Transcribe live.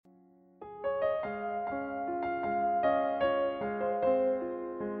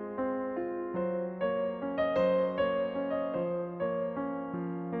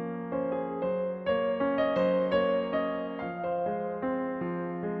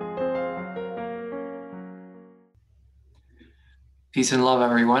Peace and love,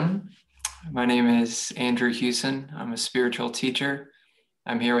 everyone. My name is Andrew Hewson. I'm a spiritual teacher.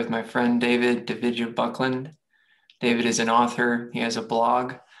 I'm here with my friend David Davidja Buckland. David is an author. He has a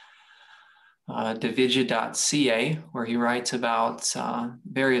blog, davidja.ca, where he writes about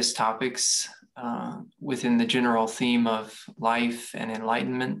various topics within the general theme of life and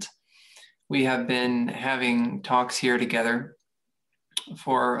enlightenment. We have been having talks here together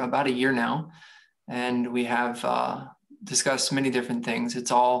for about a year now, and we have discussed many different things.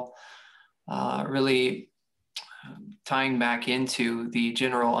 It's all really tying back into the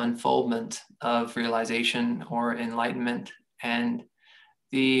general unfoldment of realization or enlightenment and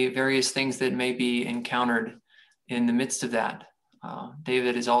the various things that may be encountered in the midst of that.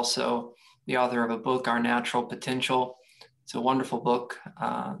 David is also the author of a book, Our Natural Potential. It's a wonderful book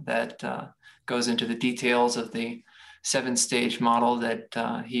that goes into the details of the 7-stage model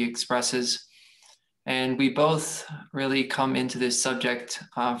that he expresses. And we both really come into this subject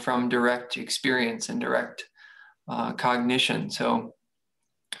from direct experience and direct cognition. So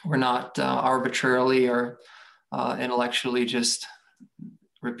we're not arbitrarily or intellectually just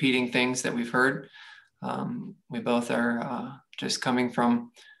repeating things that we've heard. We both are just coming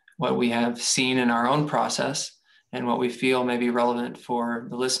from what we have seen in our own process and what we feel may be relevant for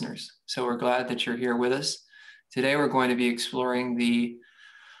the listeners. So we're glad that you're here with us. Today we're going to be exploring the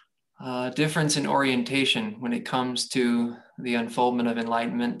difference in orientation when it comes to the unfoldment of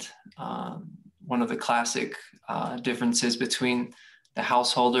enlightenment. One of the classic differences between the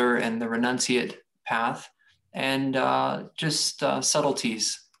householder and the renunciate path, and just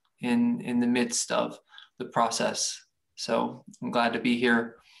subtleties in the midst of the process. So I'm glad to be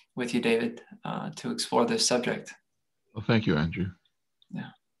here with you, David, to explore this subject. Well, thank you, Andrew. Yeah.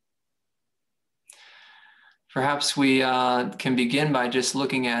 Perhaps we can begin by just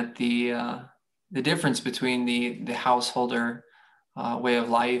looking at the difference between the householder way of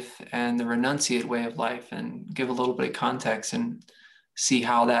life and the renunciate way of life, and give a little bit of context and see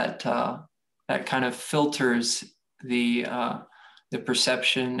how that kind of filters the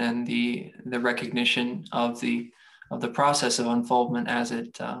perception and the recognition of the process of unfoldment as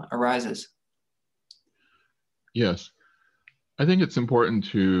it arises. Yes, I think it's important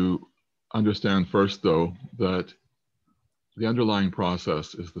to understand first, though, that the underlying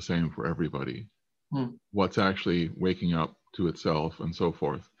process is the same for everybody. What's actually waking up to itself and so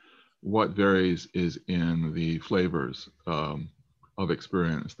forth. What varies is in the flavors of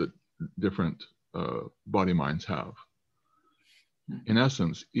experience that different body minds have. In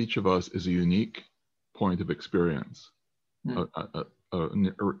essence, each of us is a unique point of experience,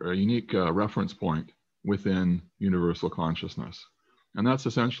 a unique reference point within universal consciousness. And that's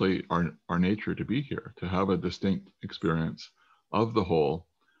essentially our nature to be here, to have a distinct experience of the whole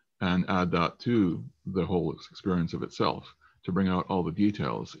and add that to the whole experience of itself to bring out all the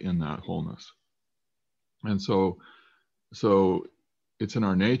details in that wholeness. And so it's in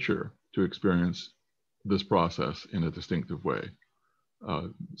our nature to experience this process in a distinctive way,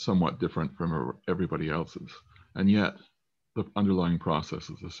 somewhat different from everybody else's. And yet the underlying process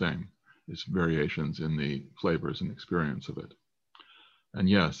is the same. It's variations in the flavors and experience of it. And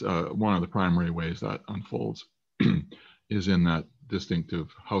yes, one of the primary ways that unfolds is in that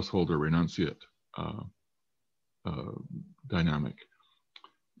distinctive householder renunciate dynamic.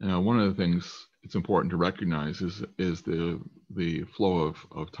 Now, one of the things it's important to recognize is the flow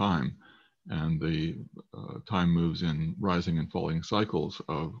of time, and the time moves in rising and falling cycles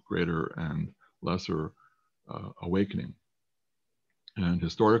of greater and lesser awakening. And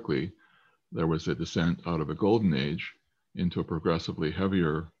historically, there was a descent out of a golden age into a progressively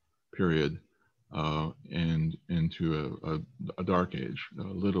heavier period and into a dark age.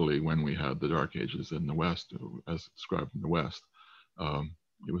 Literally, when we had the dark ages in the West, as described in the West,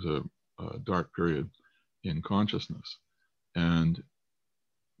 it was a dark period in consciousness. And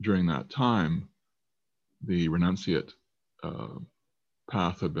during that time, the renunciate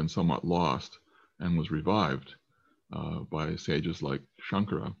path had been somewhat lost and was revived by sages like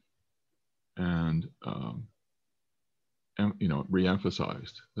Shankara, and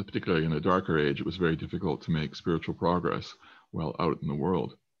re-emphasized. Particularly in a darker age, it was very difficult to make spiritual progress while out in the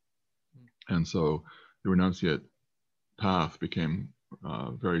world. And so the renunciate path became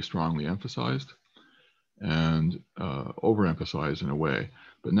very strongly emphasized and overemphasized in a way.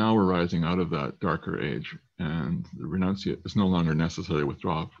 But now we're rising out of that darker age, and the renunciate is no longer necessary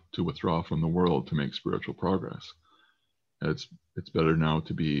to withdraw from the world to make spiritual progress. It's better now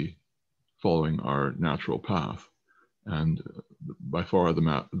to be following our natural path. And by far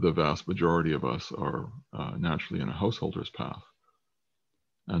the vast majority of us are naturally in a householder's path.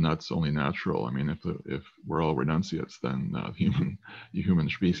 And that's only natural. I mean, if we're all renunciates, then the human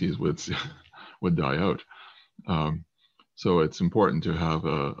species would die out. So it's important to have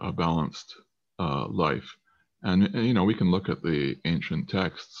a balanced life. And, you know, we can look at the ancient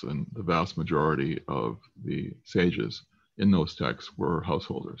texts, and the vast majority of the sages in those texts were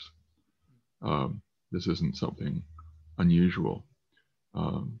householders. This isn't something unusual.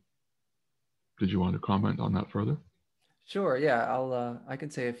 Did you want to comment on that further? Sure. Yeah, I can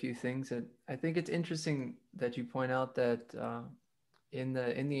say a few things. I think it's interesting that you point out that in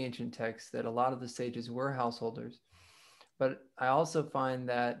the ancient texts that a lot of the sages were householders, but I also find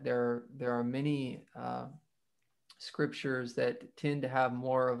that there are many scriptures that tend to have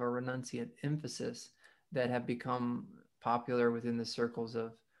more of a renunciate emphasis that have become popular within the circles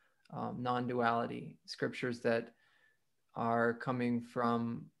of non-duality, scriptures that are coming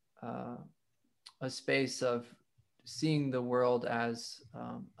from a space of seeing the world as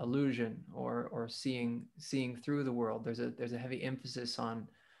illusion, or seeing through the world. There's a heavy emphasis on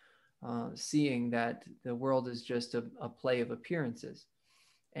seeing that the world is just a play of appearances.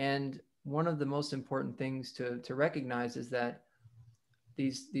 And one of the most important things to recognize is that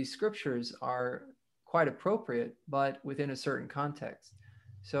these scriptures are quite appropriate, but within a certain context.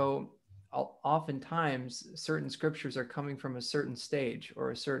 So oftentimes certain scriptures are coming from a certain stage or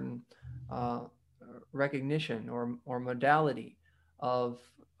a certain recognition or modality of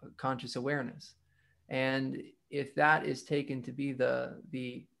conscious awareness. And if that is taken to be the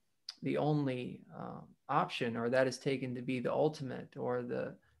only option, or that is taken to be the ultimate or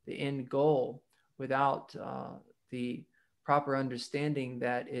the end goal, without the proper understanding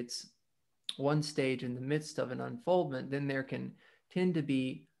that it's one stage in the midst of an unfoldment, then there can tend to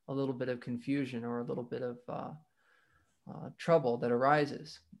be a little bit of confusion or a little bit of trouble that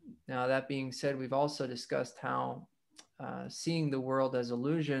arises. Now, that being said, we've also discussed how seeing the world as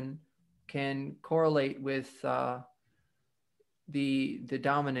illusion can correlate with the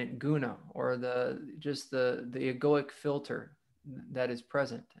dominant guna, or the egoic filter that is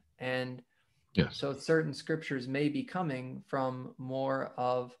present. And yes, so certain scriptures may be coming from more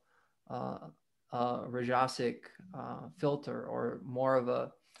of a rajasic filter, or more of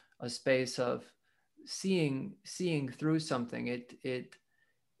a space of seeing through something. It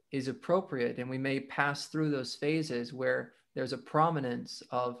is appropriate, and we may pass through those phases where there's a prominence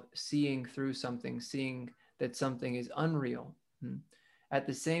of seeing through something, seeing that something is unreal. At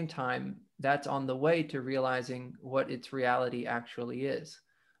the same time, that's on the way to realizing what its reality actually is.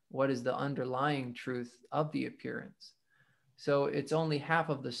 What is the underlying truth of the appearance? So it's only half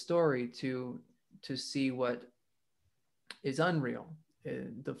of the story to see what is unreal.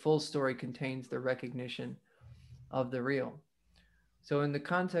 The full story contains the recognition of the real. So in the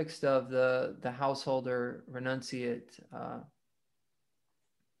context of the householder renunciate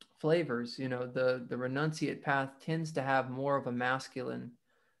flavors, you know, the renunciate path tends to have more of a masculine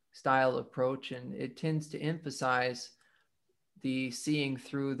style approach, and it tends to emphasize the seeing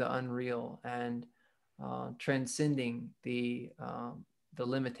through the unreal and transcending the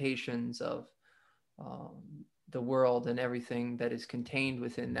limitations of the world and everything that is contained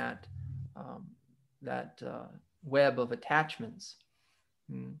within that web of attachments.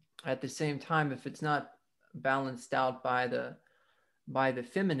 At the same time, if it's not balanced out by the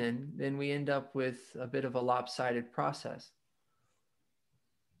feminine, then we end up with a bit of a lopsided process.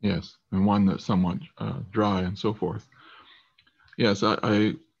 Yes, and one that's somewhat dry and so forth. Yes,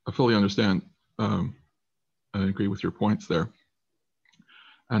 I fully understand. I agree with your points there.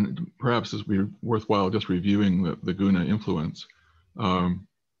 And perhaps it'd be worthwhile just reviewing the guna influence.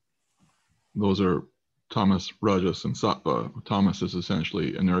 Those are tamas, rajas, and sattva. Tamas is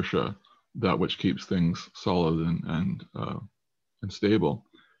essentially inertia, that which keeps things solid and stable.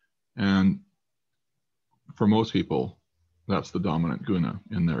 And for most people, that's the dominant guna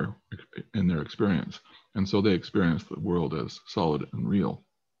in their experience. And so they experience the world as solid and real.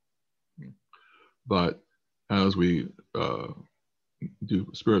 But as we do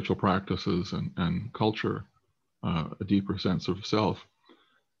spiritual practices and culture a deeper sense of self,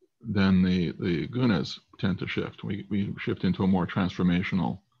 then the gunas tend to shift. We shift into a more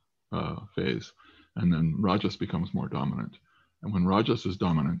transformational phase, and then rajas becomes more dominant. And when rajas is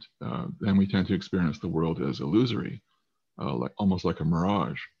dominant, then we tend to experience the world as illusory, almost like a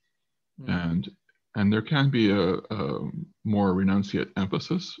mirage. And there can be a more renunciate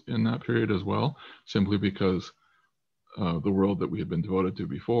emphasis in that period as well, simply because the world that we had been devoted to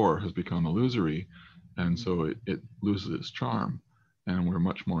before has become illusory, and so it loses its charm, and we're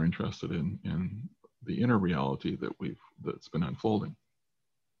much more interested in the inner reality that's been unfolding.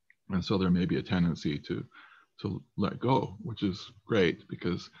 And so there may be a tendency to to let go, which is great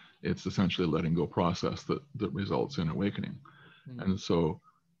because it's essentially a letting go process that results in awakening. And so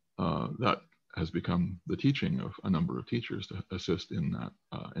that has become the teaching of a number of teachers to assist in that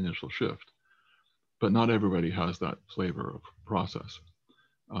initial shift. But not everybody has that flavor of process.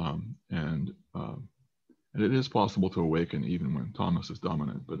 And it is possible to awaken even when Thomas is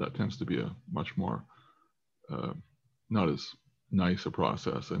dominant, but that tends to be a much more not as nice a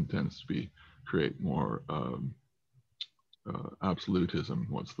process, and tends to create more absolutism.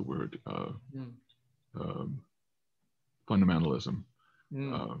 What's the word? Fundamentalism,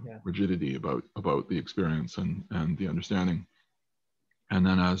 rigidity about the experience and the understanding. And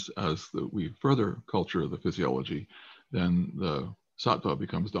then as we further culture the physiology, then the sattva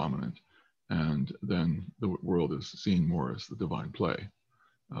becomes dominant, and then the world is seen more as the divine play.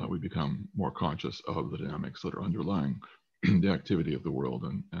 We become more conscious of the dynamics that are underlying the activity of the world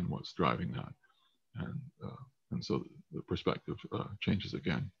and what's driving that. And so the perspective changes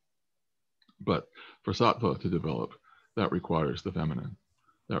again. But for sattva to develop, that requires the feminine.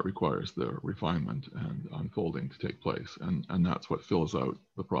 That requires the refinement and unfolding to take place. And that's what fills out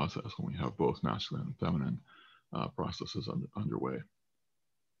the process when we have both masculine and feminine processes underway.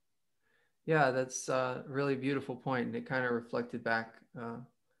 Yeah, that's a really beautiful point. And it kind of reflected back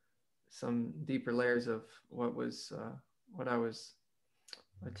some deeper layers of what I was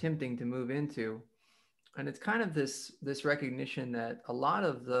attempting to move into. And it's kind of this recognition that a lot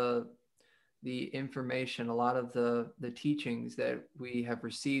of the information, a lot of the teachings that we have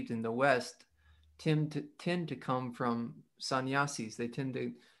received in the West tend to come from sannyasis. They tend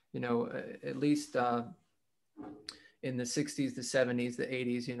to, at least in the 60s, the 70s, the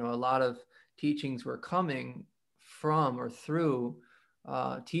 80s, a lot of teachings were coming from or through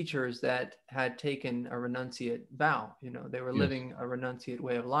teachers that had taken a renunciate vow. They were living a renunciate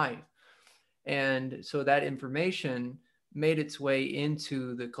way of life. And so that information made its way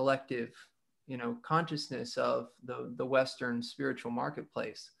into the collective consciousness of the Western spiritual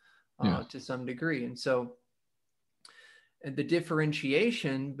marketplace to some degree. And so the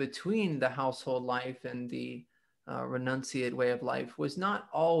differentiation between the household life and the renunciate way of life was not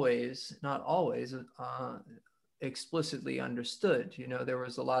always explicitly understood. There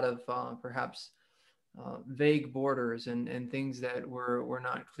was a lot of perhaps vague borders and things that were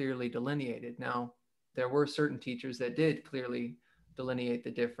not clearly delineated. Now, there were certain teachers that did clearly delineate the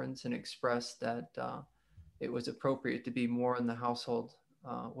difference and express that it was appropriate to be more in the household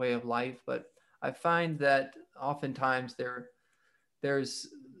way of life. But I find that oftentimes there's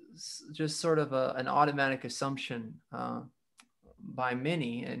just sort of an automatic assumption by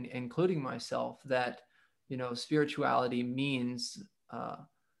many, and including myself, that spirituality means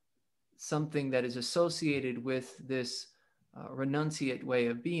something that is associated with this renunciate way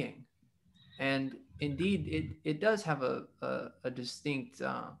of being. And indeed, it does have a distinct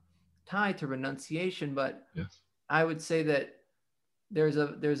tie to renunciation, but I would say that there's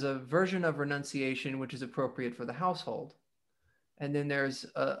a version of renunciation which is appropriate for the household, and then there's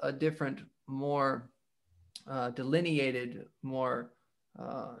a different, more delineated, more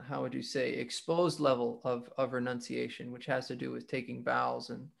how would you say, exposed level of renunciation, which has to do with taking vows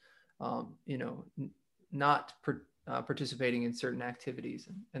and not participating in certain activities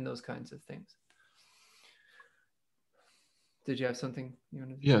and those kinds of things. Did you have something you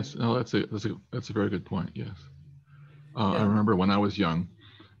wanted to say? Yes, no, that's a very good point. Yes, I remember when I was young,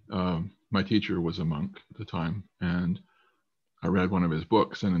 my teacher was a monk at the time, and I read one of his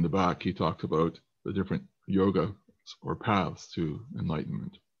books, and in the back he talked about the different yoga or paths to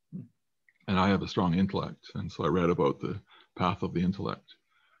enlightenment. And I have a strong intellect, and so I read about the path of the intellect,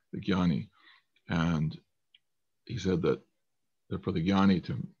 the jnani, and he said that for the jnani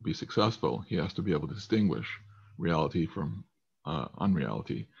to be successful, he has to be able to distinguish reality from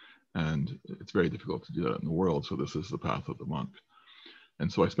unreality, and it's very difficult to do that in the world. So this is the path of the monk.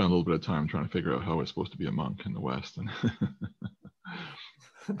 And so I spent a little bit of time trying to figure out how I was supposed to be a monk in the West. And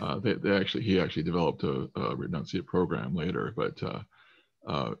he actually developed a renunciate program later, but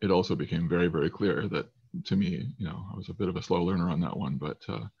it also became very, very clear that to me, I was a bit of a slow learner on that one, but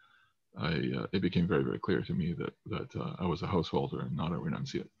it became very, very clear to me that I was a householder and not a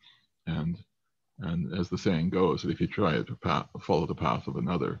renunciate. And as the saying goes, that if you try to follow the path of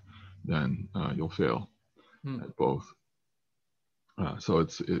another, then you'll fail at both. So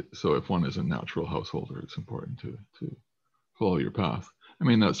if one is a natural householder, it's important to follow your path. I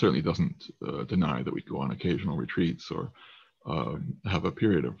mean, that certainly doesn't deny that we go on occasional retreats or have a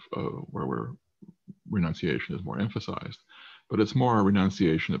period of where renunciation is more emphasized, but it's more a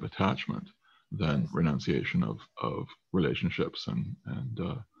renunciation of attachment than renunciation of relationships and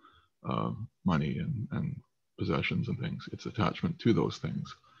money and possessions and things. It's attachment to those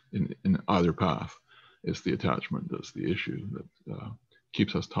things in either path. It's the attachment that's the issue that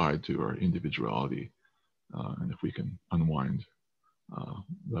keeps us tied to our individuality. And if we can unwind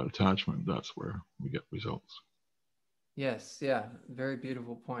that attachment, that's where we get results. Yes, yeah, very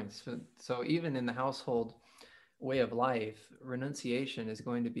beautiful points. So even in the household way of life, renunciation is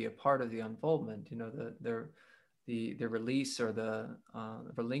going to be a part of the unfoldment. You know, the release or the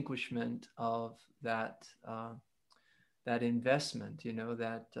relinquishment of that that investment. You know,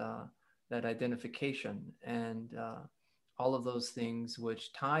 that identification and all of those things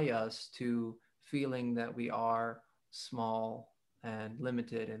which tie us to feeling that we are small and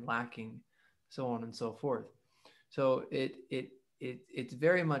limited and lacking, so on and so forth. So it's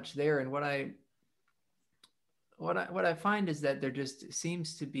very much there. And what I find is that there just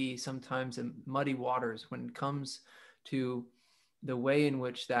seems to be sometimes muddy waters when it comes to the way in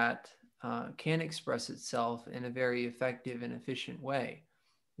which that can express itself in a very effective and efficient way.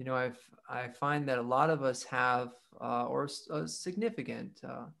 You know, I find that a lot of us have, or a significant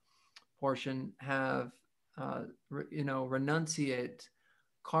portion have, renunciate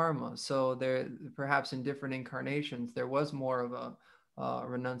karma. So there, perhaps in different incarnations, there was more of a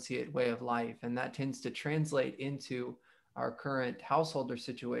renunciate way of life, and that tends to translate into our current householder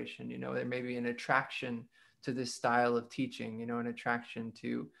situation. You know, there may be an attraction to this style of teaching. You know, an attraction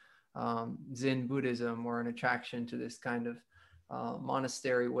to Zen Buddhism, or an attraction to this kind of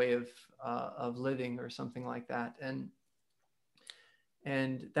monastery way of living, or something like that, and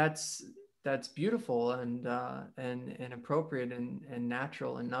that's beautiful and appropriate and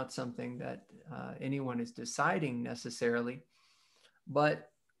natural, and not something that anyone is deciding necessarily. But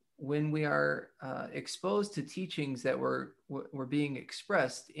when we are exposed to teachings that were being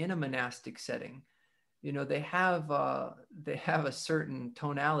expressed in a monastic setting, you know, they have a certain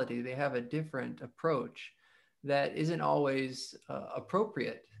tonality, they have a different approach that isn't always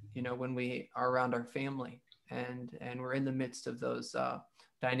appropriate, you know, when we are around our family and we're in the midst of those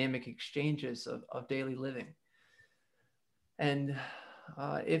dynamic exchanges of daily living. And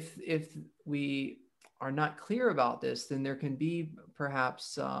if we are not clear about this, then there can be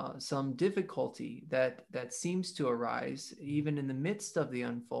perhaps some difficulty that seems to arise even in the midst of the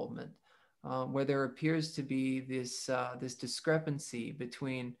unfoldment, where there appears to be this discrepancy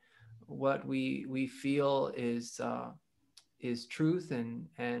between what we feel is truth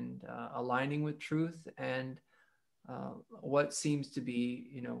and aligning with truth, and what seems to be,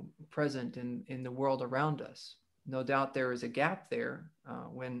 you know, present in the world around us. No doubt there is a gap there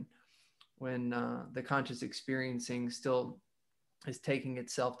when the conscious experiencing still is taking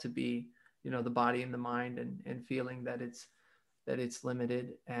itself to be, you know, the body and the mind, and feeling that it's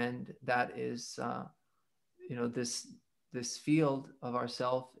limited, and that is you know, this field of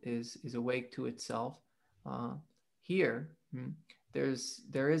ourself is awake to itself. Here there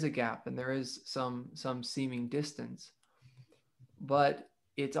is a gap, and there is some seeming distance, but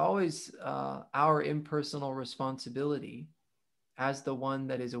it's always our impersonal responsibility as the one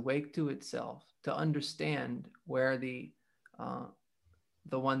that is awake to itself to understand where the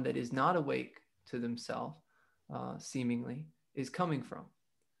one that is not awake to themselves seemingly is coming from.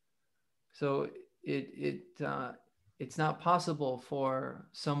 So it's not possible for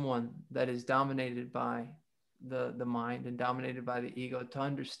someone that is dominated by the mind and dominated by the ego to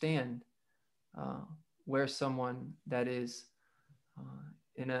understand where someone that is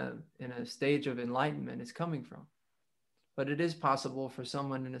in a stage of enlightenment is coming from. But it is possible for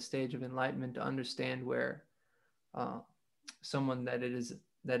someone in a stage of enlightenment to understand where someone that is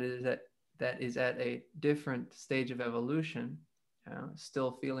at a different stage of evolution,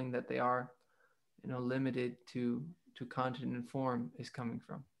 still feeling that they are, you know, limited to content and form, is coming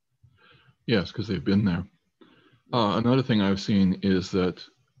from. Yes, because they've been there. Another thing I've seen is that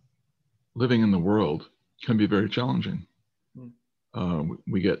living in the world can be very challenging.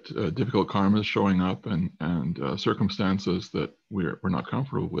 We get difficult karmas showing up and circumstances that we're not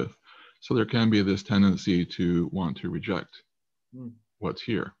comfortable with. So there can be this tendency to want to reject what's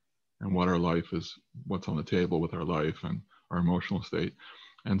here and what our life is, what's on the table with our life and our emotional state.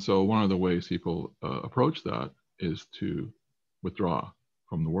 And so one of the ways people approach that is to withdraw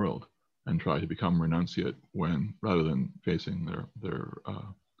from the world and try to become renunciate rather than facing their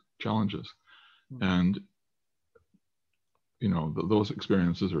challenges. And you know, those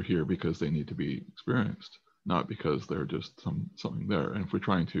experiences are here because they need to be experienced, not because they're just something there. And if we're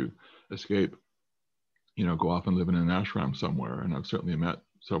trying to escape, you know, go off and live in an ashram somewhere, and I've certainly met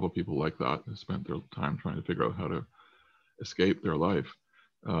several people like that who spent their time trying to figure out how to escape their life.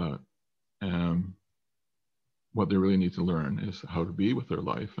 And what they really need to learn is how to be with their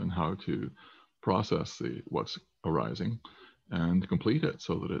life and how to process what's arising and complete it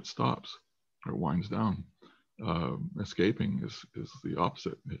so that it stops or winds down. Escaping is the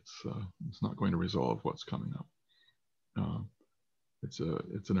opposite. It's not going to resolve what's coming up. It's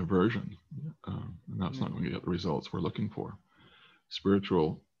an aversion, and that's not going to get the results we're looking for.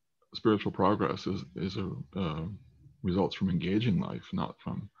 Spiritual progress is results from engaging life, not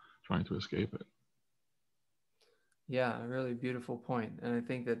from trying to escape it. Yeah, a really beautiful point, and I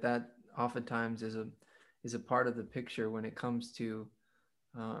think that oftentimes is a part of the picture when it comes to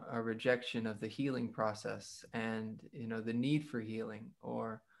a rejection of the healing process, and the need for healing,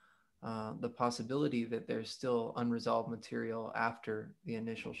 or the possibility that there's still unresolved material after the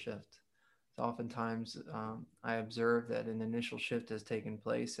initial shift. So oftentimes I observe that an initial shift has taken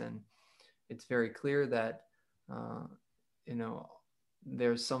place, and it's very clear that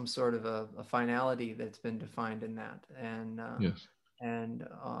there's some sort of a finality that's been defined in that, and yes. And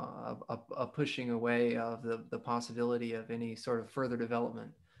a pushing away of the possibility of any sort of further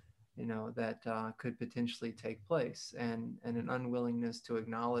development, that could potentially take place, and an unwillingness to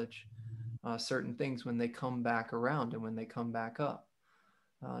acknowledge certain things when they come back around and when they come back up.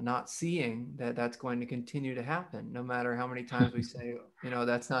 Not seeing that that's going to continue to happen, no matter how many times we say,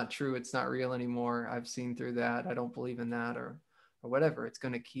 that's not true, it's not real anymore, I've seen through that, I don't believe in that, or whatever. It's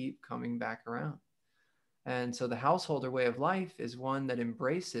going to keep coming back around. And so the householder way of life is one that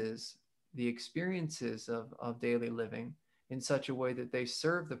embraces the experiences of daily living in such a way that they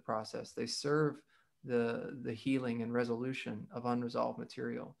serve the process, they serve the healing and resolution of unresolved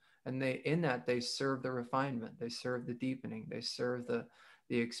material. And they serve the refinement, they serve the deepening, they serve the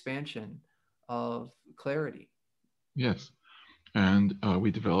expansion of clarity. Yes. And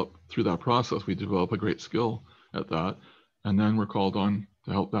we develop, through that process, we develop a great skill at that. And then we're called on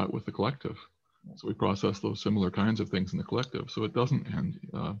to help that with the collective. So we process those similar kinds of things in the collective. So it doesn't end.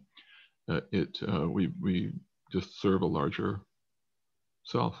 We just serve a larger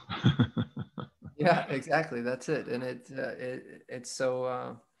self. Yeah, exactly. That's it. And it's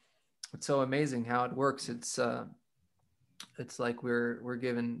so amazing how it works. It's like we're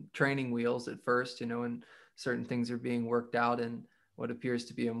given training wheels at first, and certain things are being worked out in what appears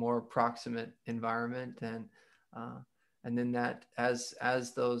to be a more proximate environment, and then that as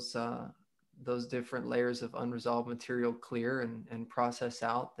those different layers of unresolved material clear and process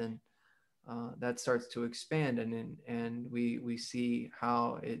out, then that starts to expand, and we see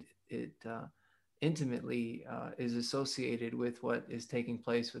how it intimately is associated with what is taking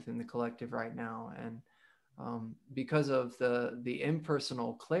place within the collective right now. And because of the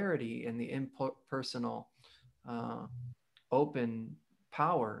impersonal clarity and the impersonal open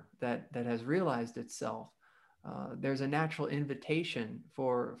power that has realized itself, there's a natural invitation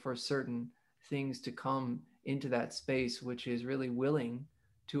for certain things to come into that space, which is really willing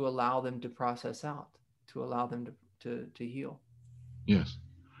to allow them to process out, to allow them to heal. Yes.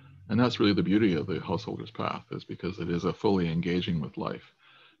 And that's really the beauty of the householder's path, is because it is a fully engaging with life.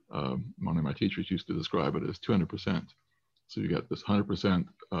 One of my teachers used to describe it as 200%. So you get this 100%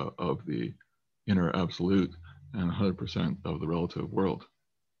 of the inner absolute and 100% of the relative world.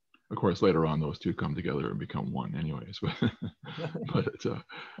 Of course, later on, those two come together and become one, anyways. But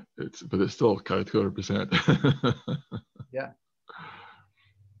it's still kind of 200%. Yeah.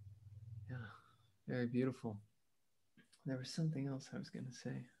 Yeah. Very beautiful. There was something else I was going to say.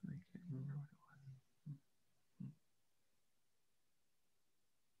 I can't remember what it was.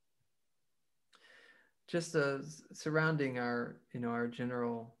 Just surrounding our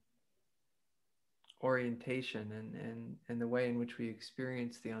general orientation and the way in which we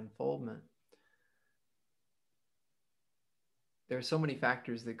experience the unfoldment. There are so many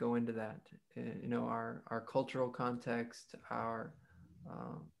factors that go into that. Our cultural context, our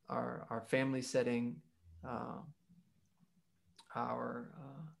family setting, our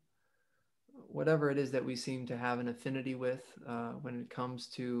whatever it is that we seem to have an affinity with when it comes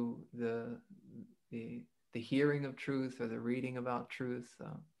to the hearing of truth or the reading about truth,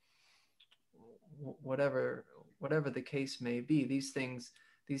 whatever the case may be. These things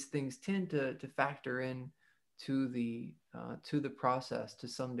tend to factor in to the process to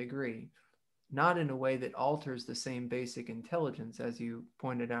some degree, not in a way that alters the same basic intelligence as you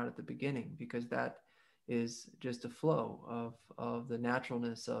pointed out at the beginning, because that is just a flow of the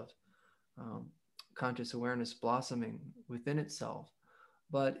naturalness of conscious awareness blossoming within itself.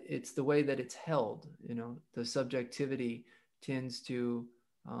 But it's the way that it's held. The subjectivity tends to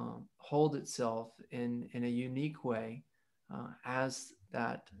hold itself in a unique way as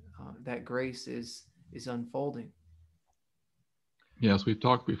that grace is unfolding. Yes, we've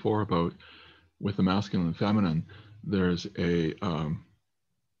talked before about, with the masculine and feminine, there's a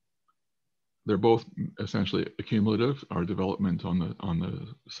they're both essentially accumulative. Our development on the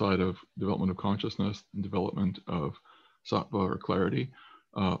side of development of consciousness and development of sattva or clarity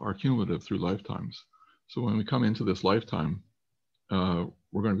are cumulative through lifetimes. So when we come into this lifetime,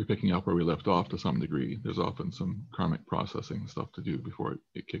 we're going to be picking up where we left off to some degree. There's often some karmic processing stuff to do before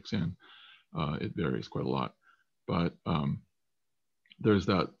it kicks in. It varies quite a lot, but there's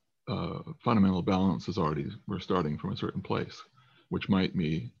that fundamental balance is already, we're starting from a certain place, which might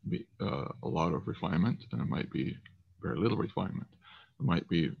be a lot of refinement, and it might be very little refinement. It might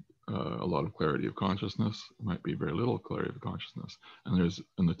be a lot of clarity of consciousness. It might be very little clarity of consciousness.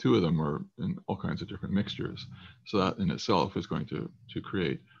 And the two of them are in all kinds of different mixtures. So that in itself is going to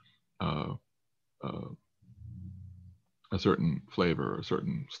create a certain flavor, a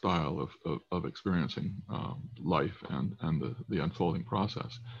certain style of experiencing life and the unfolding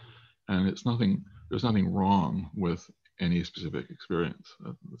process. And there's nothing wrong with any specific experience.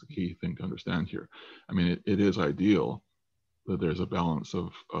 That's a key thing to understand here. I mean, it is ideal that there's a balance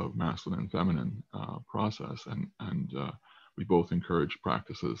of masculine and feminine process, and we both encourage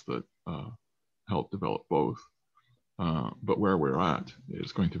practices that help develop both. But where we're at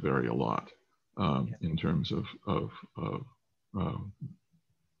is going to vary a lot in terms of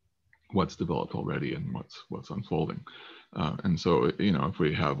what's developed already and what's unfolding. And so, if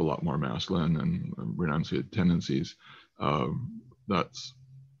we have a lot more masculine and renunciate tendencies, that's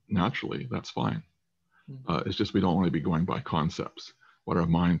fine. It's just we don't want to be going by concepts, what our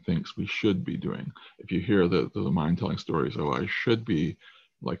mind thinks we should be doing. If you hear the mind telling stories, oh, I should be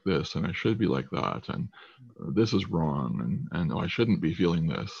like this and I should be like that, and this is wrong, and oh, I shouldn't be feeling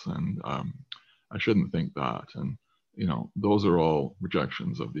this, and I shouldn't think that, and those are all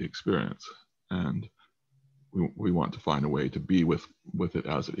rejections of the experience, and we want to find a way to be with it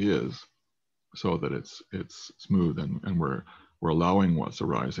as it is, so that it's smooth, and we're allowing what's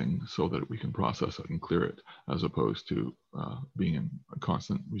arising so that we can process it and clear it, as opposed to being in a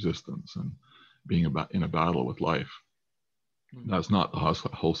constant resistance and being in a battle with life. That's not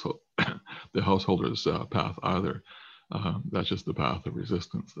the householder's path either. That's just the path of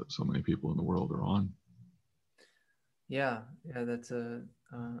resistance that so many people in the world are on. Yeah, that's a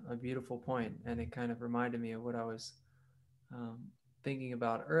beautiful point, and it kind of reminded me of what I was thinking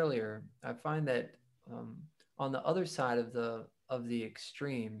about earlier. I find that on the other side of the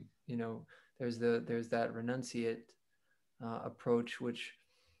extreme, there's that renunciate approach, which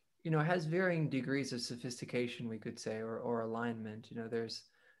has varying degrees of sophistication, we could say, or alignment. There's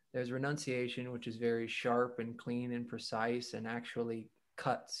renunciation, which is very sharp and clean and precise, and actually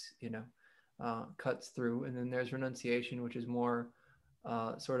cuts through. And then there's renunciation, which is more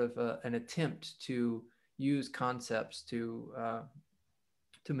sort of an attempt to use concepts to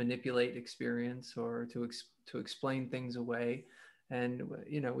manipulate experience, or to explain things away. And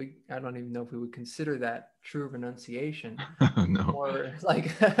I don't even know if we would consider that true renunciation. No. Or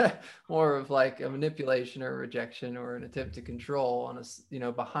like more of like a manipulation or a rejection or an attempt to control on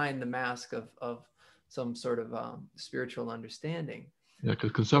a behind the mask of some sort of spiritual understanding. Yeah,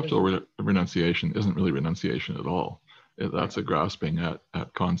 because conceptual renunciation isn't really renunciation at all. That's a grasping at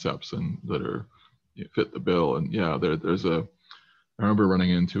concepts and that are fit the bill. And yeah, I remember running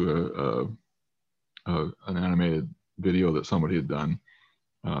into an animated video that somebody had done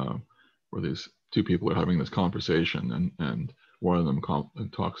where these two people are having this conversation, and one of them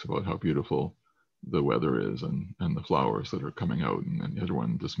talks about how beautiful the weather is and the flowers that are coming out, and the other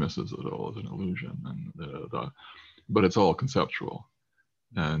one dismisses it all as an illusion, but it's all conceptual.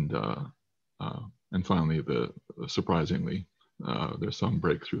 And finally, surprisingly, there's some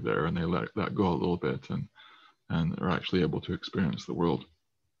breakthrough there, and they let that go a little bit, and are actually able to experience the world.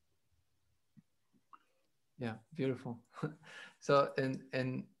 Yeah, beautiful. So,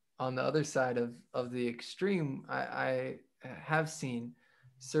 and on the other side of the extreme, I have seen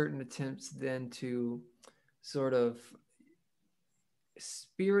certain attempts then to sort of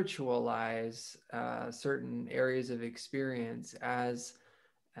spiritualize certain areas of experience as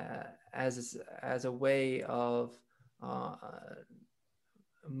a way of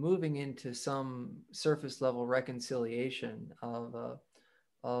moving into some surface level reconciliation of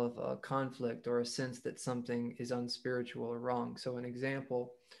a conflict, or a sense that something is unspiritual or wrong. So an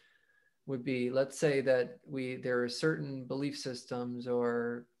example would be, let's say that there are certain belief systems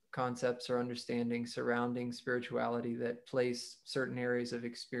or concepts or understandings surrounding spirituality that place certain areas of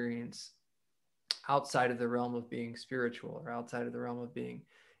experience outside of the realm of being spiritual, or outside of the realm of being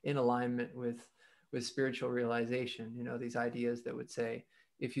in alignment with spiritual realization. These ideas that would say,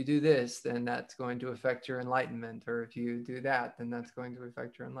 if you do this, then that's going to affect your enlightenment, or if you do that, then that's going to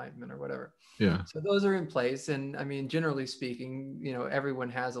affect your enlightenment, or whatever. Yeah. So those are in place. And I mean, generally speaking, you know,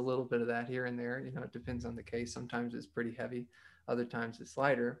 everyone has a little bit of that here and there. You know, it depends on the case. Sometimes it's pretty heavy, other times it's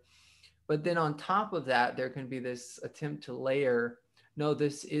lighter. But then on top of that, there can be this attempt to layer, no,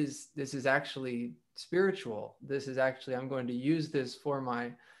 this is actually spiritual. This is actually, I'm going to use this for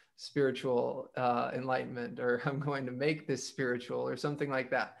my spiritual enlightenment, or I'm going to make this spiritual, or something like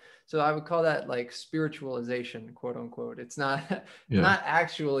that. So I would call that like spiritualization, quote unquote. It's not not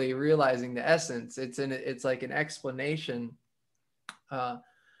actually realizing the essence. It's like an explanation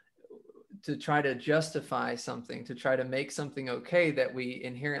to try to justify something, to try to make something okay that we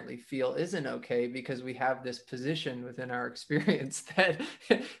inherently feel isn't okay, because we have this position within our experience that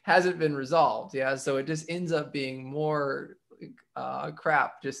hasn't been resolved. Yeah. So it just ends up being more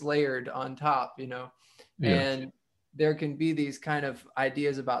crap just layered on top, you know. And there can be these kind of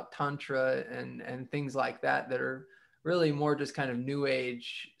ideas about tantra and things like that that are really more just kind of new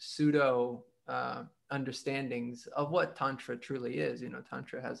age pseudo understandings of what tantra truly is. You know,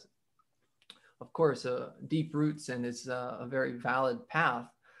 tantra has, of course, deep roots, and it's a very valid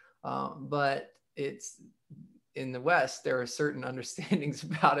path. But it's, in the West, there are certain understandings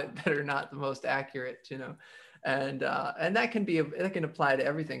about it that are not the most accurate, you know, and that can apply to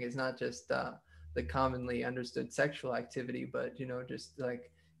everything. It's not just the commonly understood sexual activity, but, you know, just like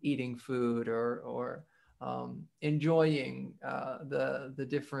eating food, or enjoying the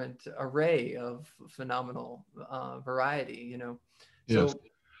different array of phenomenal variety, you know. Yes. So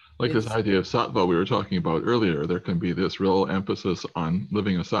like this idea of sattva we were talking about earlier, there can be this real emphasis on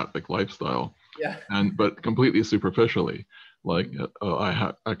living a sattvic lifestyle, but completely superficially. Like,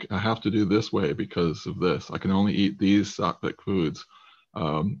 I have to do this way because of this. I can only eat these sattvic foods,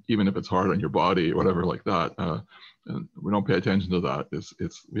 even if it's hard on your body or whatever like that. And we don't pay attention to that.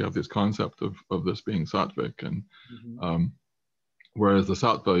 We have this concept of this being sattvic, and whereas the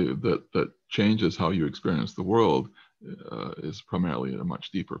sattva that changes how you experience the world is primarily at a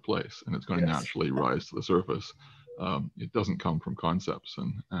much deeper place, and it's going to naturally rise to the surface. It doesn't come from concepts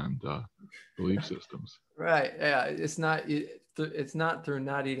and belief systems. Right. Yeah. It's not through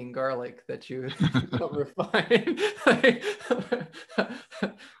not eating garlic that you become refined.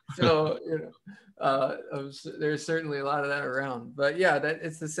 So, you know, there's certainly a lot of that around. But yeah,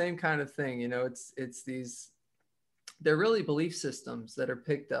 it's the same kind of thing. You know, it's these. They're really belief systems that are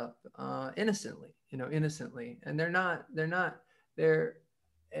picked up innocently, you know, and they're,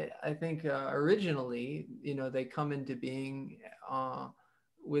 I think originally, you know, they come into being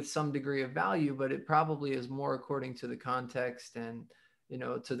with some degree of value, but it probably is more according to the context and, you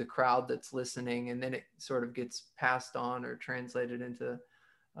know, to the crowd that's listening. And then it sort of gets passed on or translated into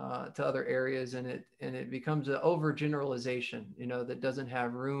to other areas, and it becomes an overgeneralization, you know, that doesn't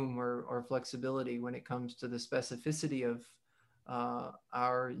have room or flexibility when it comes to the specificity of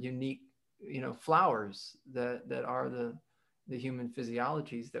our unique, you know, flowers that are the human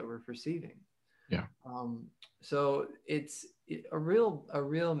physiologies that we're perceiving. Yeah. So it's a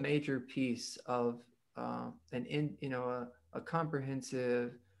real major piece of a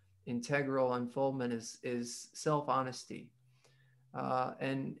comprehensive, integral unfoldment is self-honesty.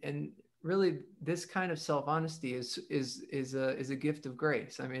 And really, this kind of self-honesty is a gift of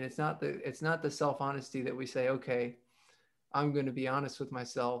grace. I mean, it's not the self-honesty that we say, okay, I'm going to be honest with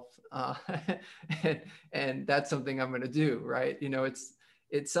myself, and that's something I'm going to do, right? You know,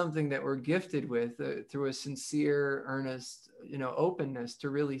 it's something that we're gifted with through a sincere, earnest, you know, openness to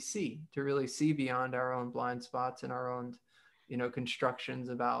really see beyond our own blind spots and our own, you know, constructions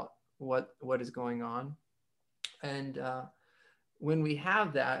about what is going on. And when we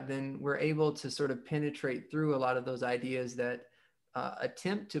have that, then we're able to sort of penetrate through a lot of those ideas that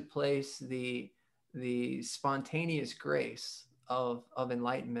attempt to place the spontaneous grace of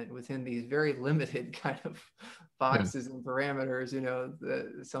enlightenment within these very limited kind of boxes and parameters, you know,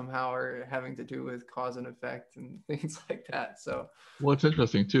 that somehow are having to do with cause and effect and things like that. So, well, it's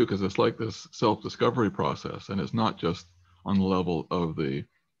interesting too, because it's like this self-discovery process, and it's not just on the level of the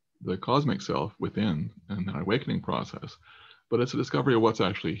cosmic self within and an awakening process, but it's a discovery of what's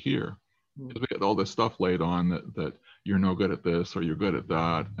actually here. Because we get all this stuff laid on that you're no good at this or you're good at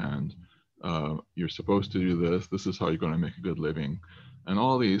that, and you're supposed to do this. This is how you're going to make a good living, and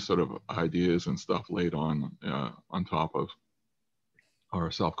all these sort of ideas and stuff laid on top of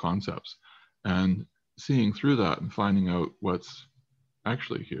our self-concepts, and seeing through that and finding out what's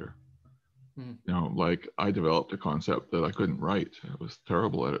actually here. You know, like I developed a concept that I couldn't write. I was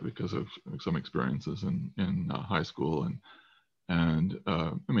terrible at it because of some experiences in high school, and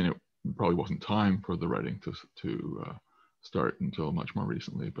I mean, it probably wasn't time for the writing to start until much more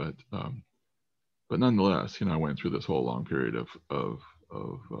recently. But nonetheless, I went through this whole long period of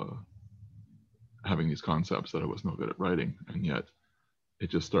having these concepts that I was no good at writing, and yet it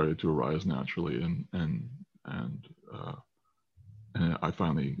just started to arise naturally, and I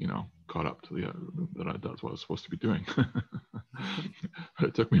finally, caught up to that's what I was supposed to be doing. But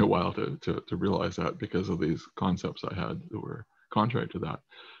it took me a while to realize that, because of these concepts I had that were contrary to that.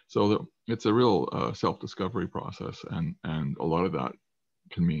 So it's a real self-discovery process, and a lot of that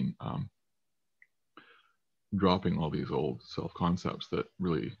can mean dropping all these old self-concepts that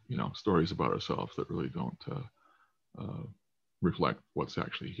really, stories about ourselves that really don't reflect what's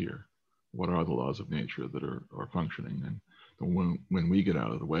actually here. What are the laws of nature that are functioning, and when we get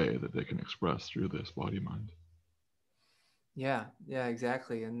out of the way, that they can express through this body mind. Yeah,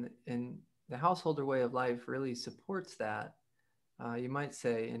 exactly. And the householder way of life really supports that. You might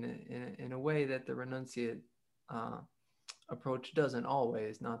say in a way that the renunciate approach doesn't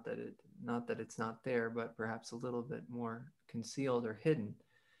always. Not that it's not there, but perhaps a little bit more concealed or hidden.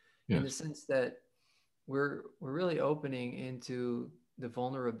 Yes. In the sense that we're really opening into the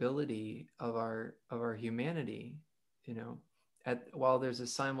vulnerability of our humanity, while there's a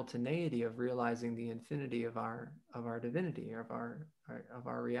simultaneity of realizing the infinity of our divinity, of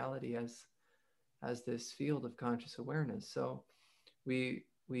our reality as this field of conscious awareness. So we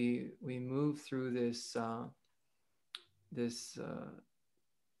move through this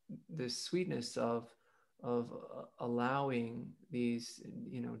sweetness of allowing these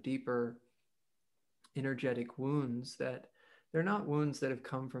deeper energetic wounds that they're not wounds that have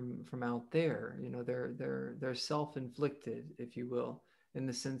come from out there. They're self-inflicted, if you will, in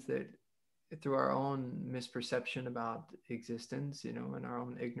the sense that through our own misperception about existence, and our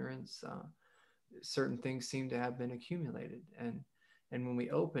own ignorance, certain things seem to have been accumulated. And when we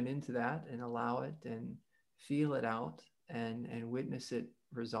open into that and allow it and feel it out and witness it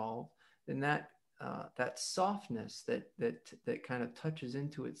resolve, then that softness that kind of touches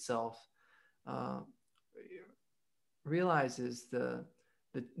into itself realizes the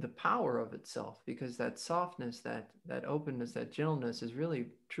power of itself, because that softness, that openness, that gentleness is really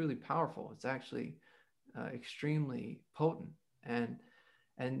truly powerful. It's actually extremely potent, and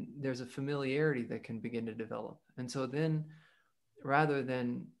there's a familiarity that can begin to develop. And so then, rather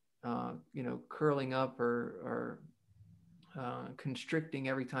than curling up or constricting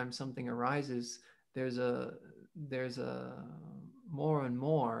every time something arises, there's a more and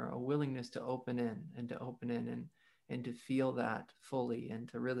more a willingness to open in and to feel that fully, and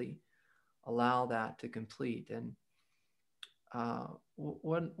to really allow that to complete. And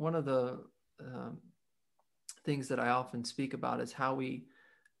one of the things that I often speak about is how we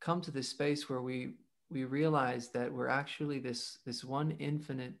come to this space where we realize that we're actually this one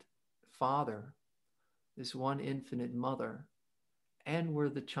infinite Father, this one infinite Mother, and we're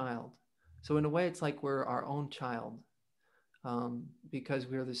the child. So in a way, it's like we're our own child, because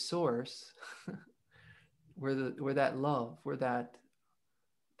we're the source. We're that love, we're that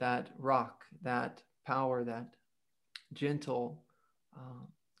rock, that power, that gentle,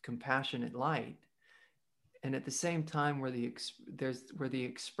 compassionate light. And at the same time, we're the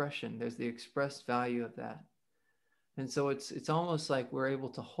expression, there's the expressed value of that. And so it's almost like we're able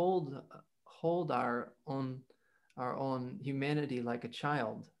to hold our own humanity like a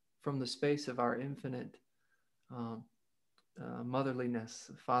child, from the space of our infinite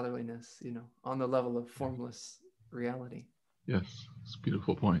motherliness, fatherliness, on the level of formless reality. Yes, it's a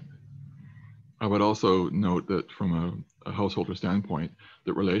beautiful point. I would also note that from a householder standpoint,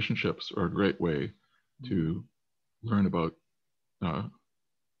 that relationships are a great way to learn about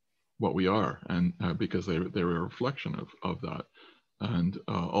what we are, and because they're a reflection of that, and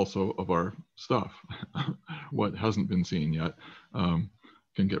also of our stuff. What hasn't been seen yet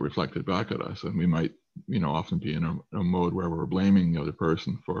can get reflected back at us, and we might often be in a mode where we're blaming the other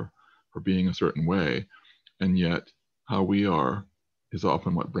person for being a certain way, and yet how we are is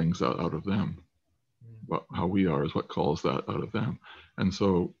often what brings that out of them. How we are is what calls that out of them. And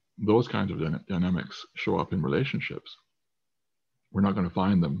so those kinds of dynamics show up in relationships. We're not going to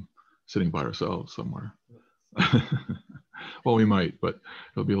find them sitting by ourselves somewhere. Well, we might, but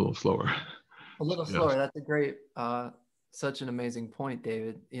it'll be a little slower. A little slower. That's a great, such an amazing point,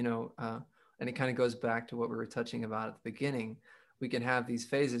 David. And it kind of goes back to what we were touching about at the beginning. We can have these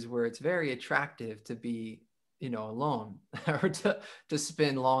phases where it's very attractive to be, alone, or to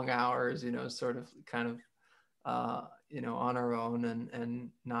spend long hours, sort of kind of, on our own, and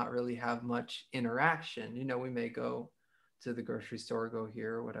not really have much interaction. We may go to the grocery store, go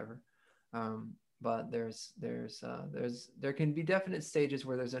here or whatever. but there can be definite stages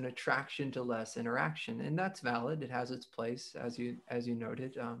where there's an attraction to less interaction, and that's valid. It has its place, as you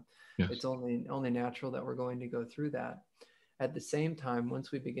noted. Yes. It's only natural that we're going to go through that. At the same time,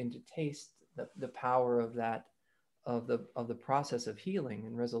 once we begin to taste the power of that, of the process of healing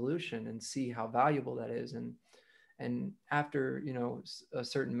and resolution, and see how valuable that is, and after a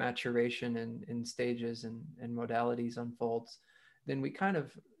certain maturation in stages and modalities unfolds, then we kind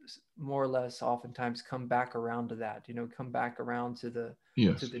of more or less oftentimes come back around to that, come back around to the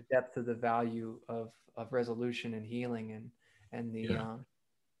Yes. to the depth of the value of resolution and healing, and the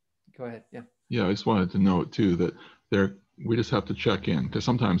go ahead. Yeah, I just wanted to note too that we just have to check in, because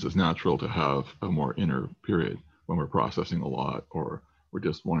sometimes it's natural to have a more inner period when we're processing a lot, or we're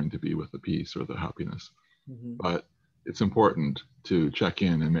just wanting to be with the peace or the happiness. Mm-hmm. But it's important to check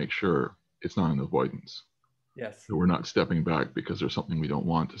in and make sure it's not an avoidance. Yes. That we're not stepping back because there's something we don't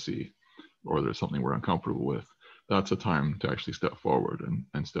want to see, or there's something we're uncomfortable with. That's a time to actually step forward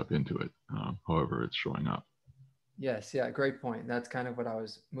and step into it, however it's showing up. Yes. Yeah. Great point. That's kind of what I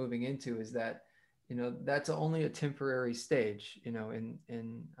was moving into, is that, that's only a temporary stage,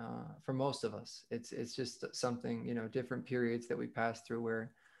 for most of us. It's just something, different periods that we pass through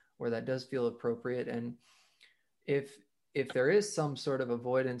where that does feel appropriate. And if there is some sort of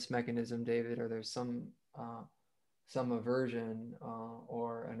avoidance mechanism, David, or there's some aversion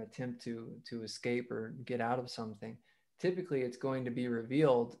or an attempt to escape or get out of something, typically it's going to be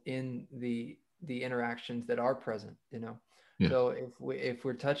revealed in the interactions that are present. Yes. So if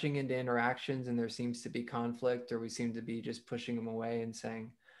we're touching into interactions and there seems to be conflict, or we seem to be just pushing them away and saying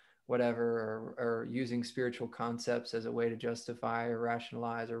whatever, or using spiritual concepts as a way to justify or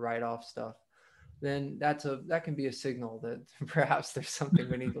rationalize or write off stuff, then that can be a signal that perhaps there's something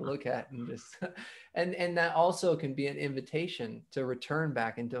we need to look at, and just and that also can be an invitation to return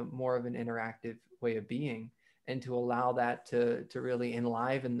back into more of an interactive way of being, and to allow that to really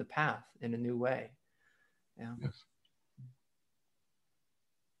enliven the path in a new way. Yeah. Yes.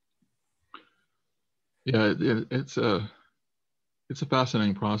 Yeah, it's a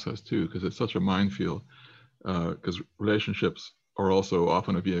fascinating process too, because it's such a minefield. Because relationships are also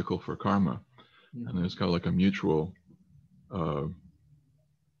often a vehicle for karma, and there's kind of like a mutual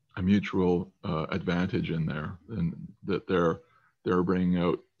advantage in there, and that they're bringing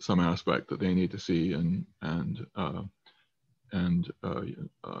out some aspect that they need to see, and in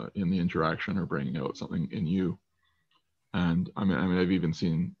the interaction, or bringing out something in you. And I mean, I've even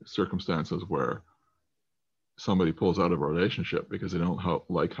seen circumstances where somebody pulls out of a relationship because they don't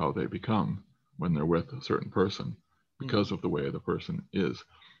like how they become when they're with a certain person, because of the way the person is.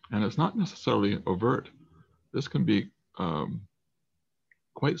 And it's not necessarily overt. This can be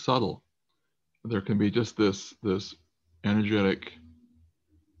quite subtle. There can be just this energetic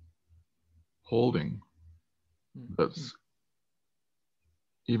holding that's,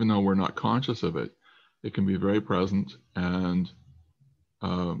 even though we're not conscious of it, it can be very present and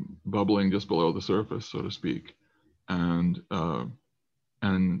bubbling just below the surface, so to speak. And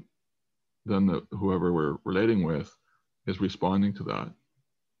then whoever we're relating with is responding to that,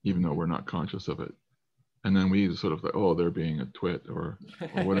 even though we're not conscious of it. And then we sort of like, oh, they're being a twit or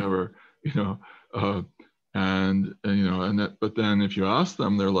whatever, but then if you ask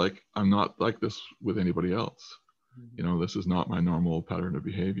them, they're like, I'm not like this with anybody else. This is not my normal pattern of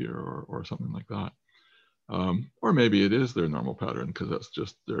behavior, or something like that. Or maybe it is their normal pattern, because that's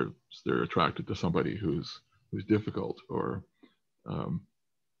just they're attracted to somebody who's difficult, or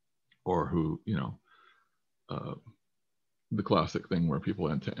who, the classic thing where people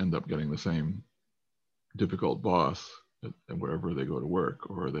end up getting the same difficult boss and wherever they go to work,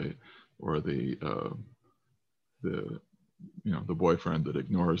 or the boyfriend that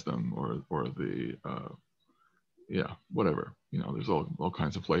ignores them, or the whatever. There's all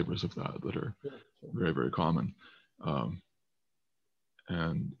kinds of flavors of that are very, very common. But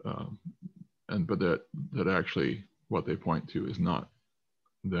that actually what they point to is not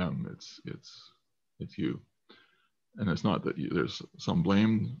them, it's you. And it's not that there's some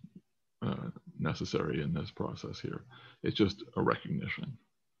blame necessary in this process here. It's just a recognition,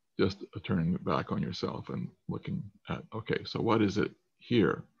 just a turning back on yourself and looking at, okay, so what is it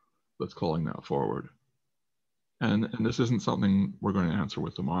here that's calling that forward? And this isn't something we're going to answer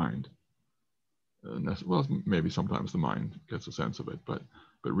with the mind. Well, maybe sometimes the mind gets a sense of it, but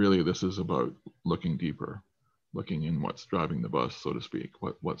really this is about looking deeper, looking in what's driving the bus, so to speak.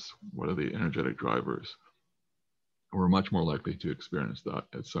 What are the energetic drivers? We're much more likely to experience that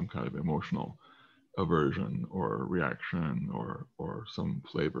as some kind of emotional aversion or reaction, or some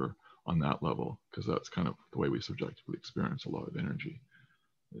flavor on that level, because that's kind of the way we subjectively experience a lot of energy,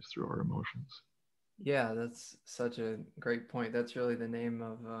 is through our emotions. Yeah, that's such a great point. That's really the name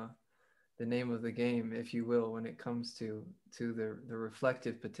of the game, if you will, when it comes to the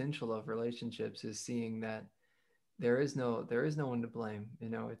reflective potential of relationships, is seeing that there is no one to blame. You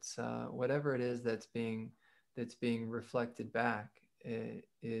know, it's whatever it is that's being reflected back,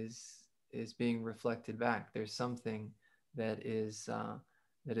 is being reflected back. There's something that is,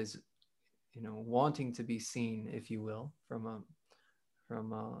 you know, wanting to be seen, if you will, from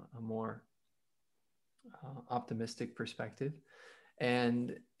a more optimistic perspective.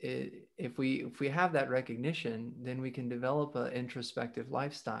 And if we have that recognition, then we can develop an introspective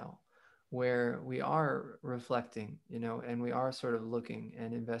lifestyle where we are reflecting, you know, and we are sort of looking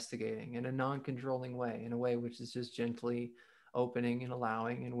and investigating in a non-controlling way, in a way which is just gently opening and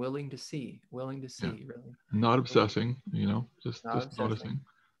allowing and willing to Yeah. see, really. Not obsessing, you know, Not just obsessing. noticing.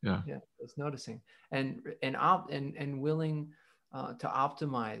 Yeah. Yeah, just noticing, and willing to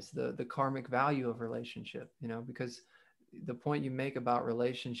optimize the karmic value of relationship, you know, because the point you make about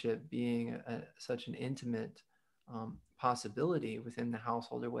relationship being such an intimate possibility within the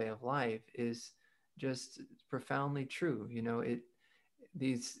householder way of life is just profoundly true. You know,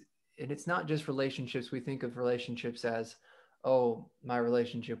 these, and it's not just relationships. We think of relationships as, oh, my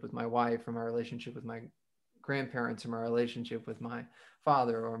relationship with my wife, or my relationship with my grandparents, or my relationship with my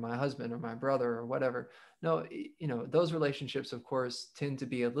father or my husband or my brother or whatever. No, you know, those relationships, of course, tend to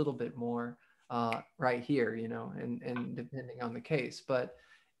be a little bit more right here, you know, and depending on the case. But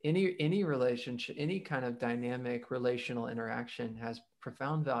any relationship, any kind of dynamic relational interaction has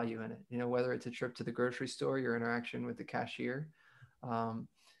profound value in it. You know, whether it's a trip to the grocery store, your interaction with the cashier, um,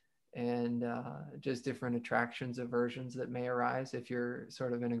 and just different attractions, aversions that may arise if you're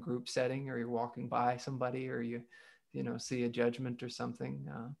sort of in a group setting, or you're walking by somebody, or you know, see a judgment or something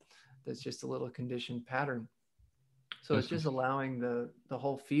that's just a little conditioned pattern. So Yes. it's just allowing the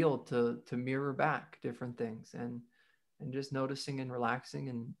whole field to mirror back different things, and just noticing and relaxing,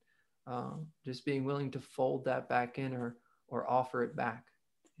 and just being willing to fold that back in, or offer it back.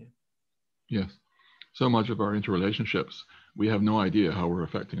 Yeah. Yes. So much of our interrelationships, we have no idea how we're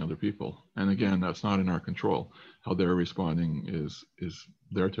affecting other people. And again, that's not in our control. How they're responding is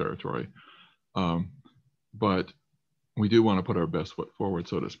their territory. Um, but we do want to put our best foot forward,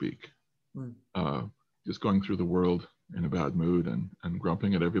 so to speak. Mm. Just going through the world in a bad mood and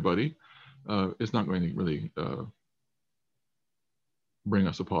grumping at everybody is not going to really bring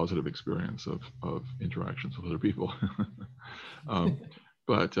us a positive experience of interactions with other people.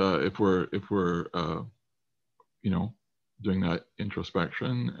 But if we're you know, doing that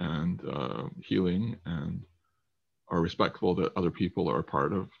introspection and healing, and are respectful that other people are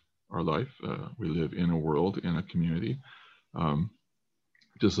part of our life, we live in a world, in a community.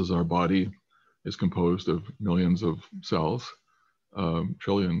 Just as our body is composed of millions of cells,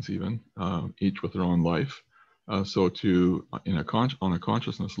 trillions even, each with their own life. So too, on a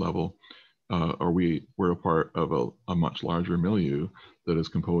consciousness level, we're a part of a much larger milieu that is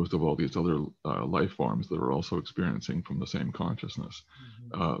composed of all these other life forms that are also experiencing from the same consciousness.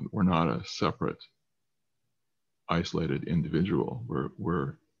 Mm-hmm. We're not a separate, isolated individual.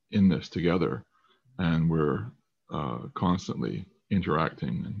 We're in this together, and we're constantly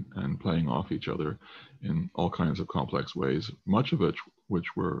interacting and playing off each other in all kinds of complex ways, much of it which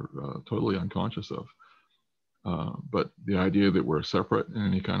we're totally unconscious of. But the idea that we're separate in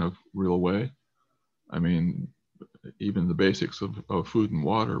any kind of real way, I mean, even the basics of food and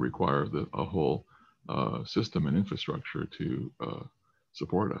water require a whole system and infrastructure to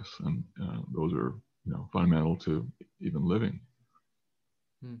support us, and those are, you know, fundamental to even living.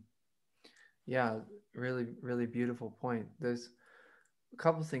 Yeah, really, really beautiful point. There's a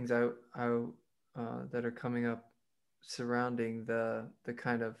couple things I that are coming up surrounding the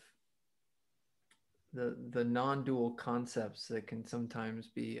kind of the non-dual concepts that can sometimes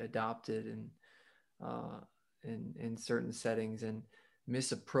be adopted in certain settings, and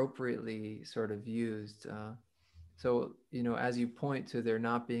misappropriately sort of used. So, you know, as you point to there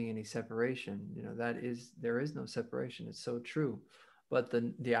not being any separation, you know, there is no separation. It's so true. But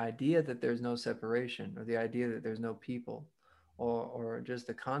the idea that there's no separation, or the idea that there's no people, or just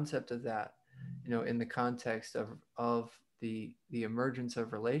the concept of that, you know, in the context of the emergence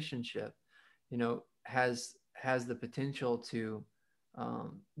of relationship, you know, has the potential to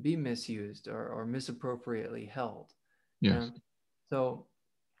be misused, or misappropriately held. Yes. So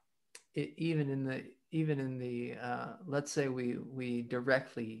even in the let's say we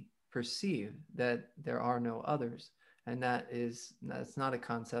directly perceive that there are no others, and that's not a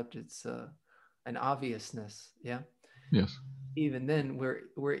concept, it's an obviousness. Yeah. Yes. Even then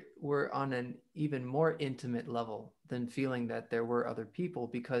we're on an even more intimate level than feeling that there were other people,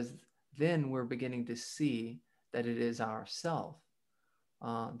 because then we're beginning to see that it is ourself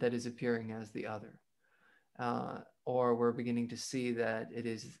that is appearing as the other. Or we're beginning to see that it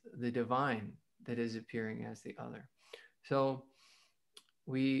is the divine that is appearing as the other. So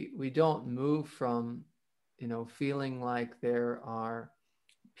we don't move from, feeling like there are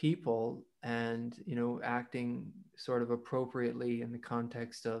people and, acting sort of appropriately in the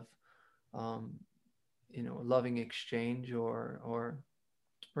context of, loving exchange or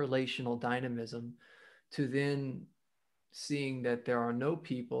relational dynamism, to then seeing that there are no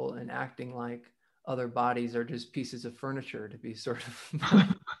people and acting like other bodies are just pieces of furniture to be sort of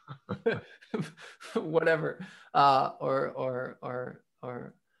whatever, or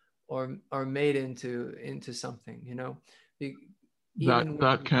made into something,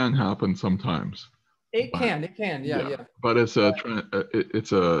 that can happen sometimes. It can, yeah. But it's a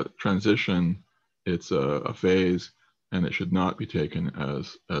transition, it's a phase, and it should not be taken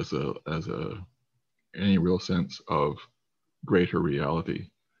as any real sense of greater reality.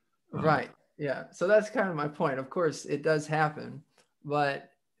 Right. Yeah. So that's kind of my point. Of course, it does happen, but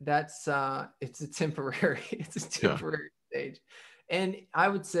it's a temporary stage. And I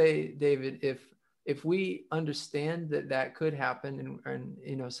would say, David, if we understand that could happen,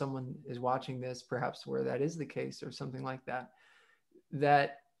 and someone is watching this perhaps where that is the case or something like that,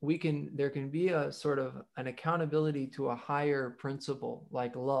 that there can be a sort of an accountability to a higher principle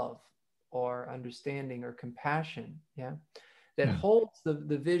like love or understanding or compassion, that holds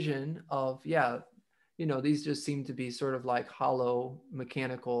the vision of, these just seem to be sort of like hollow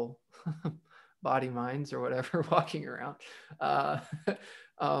mechanical body minds or whatever walking around.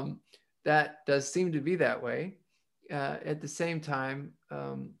 That does seem to be that way. At the same time,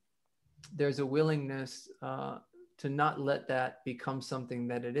 there's a willingness to not let that become something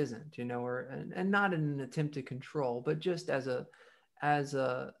that it isn't, and not in an attempt to control, but just as the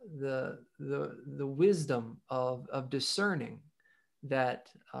wisdom of discerning that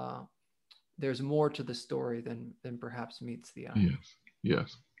there's more to the story than perhaps meets the eye.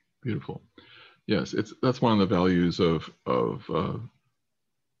 Yes, beautiful. Yes, that's one of the values of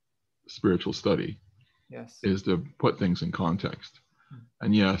spiritual study. Yes, is to put things in context.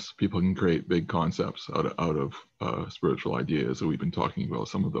 And yes, people can create big concepts out of spiritual ideas, and we've been talking about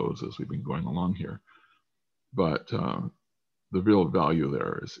some of those as we've been going along here. But the real value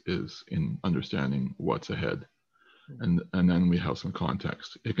there is in understanding what's ahead, and then we have some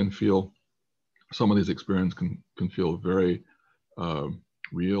context. It can feel, some of these experiences can feel very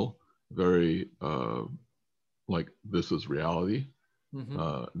real, very like this is reality.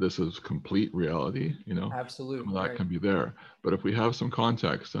 This is complete reality, Absolutely. That can be there. But if we have some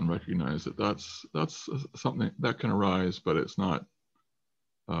context and recognize that that's something that can arise, but it's not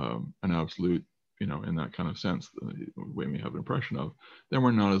an absolute, in that kind of sense, the way we have an impression of, then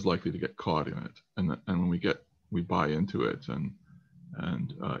we're not as likely to get caught in it. And when we buy into it and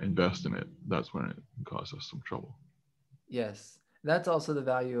invest in it, that's when it can cause us some trouble. Yes, that's also the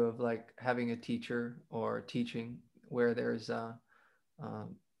value of like having a teacher or teaching where there's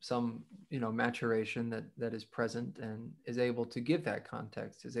some maturation that is present and is able to give that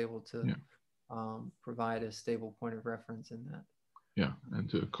context, is able to provide a stable point of reference in that. Yeah, and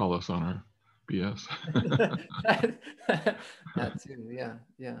to call us on our BS. That too,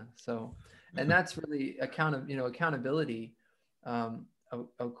 yeah. So, and that's really accountability.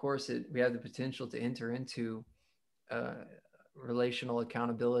 Of course, we have the potential to enter into relational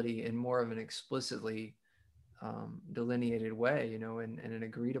accountability in more of an explicitly delineated way, in an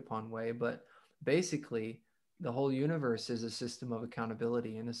agreed upon way. But basically, the whole universe is a system of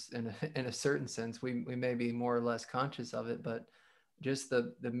accountability in a certain sense. We may be more or less conscious of it, but just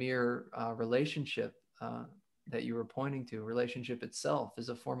the mere relationship that you were pointing to, relationship itself is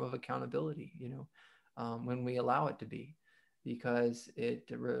a form of accountability, when we allow it to be, because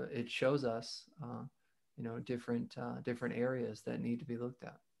it shows us, different areas that need to be looked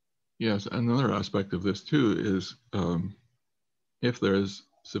at. Yes, another aspect of this too is if there is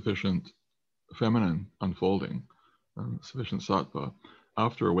sufficient feminine unfolding, sufficient sattva,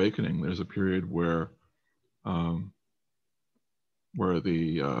 after awakening, there's a period where the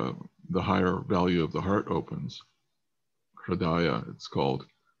higher value of the heart opens, hridaya it's called,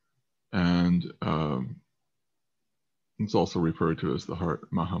 and it's also referred to as the heart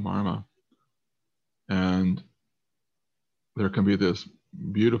mahamarma, and there can be this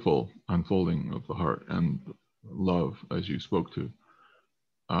beautiful unfolding of the heart and love, as you spoke to.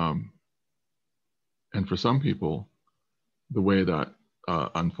 And for some people, the way that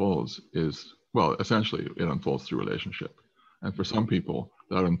unfolds is, well, essentially it unfolds through relationship. And for some people,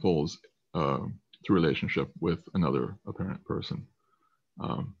 that unfolds through relationship with another apparent person.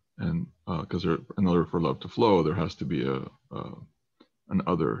 And because in order for love to flow, there has to be an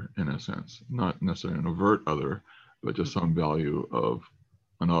other, in a sense, not necessarily an overt other, but just some value of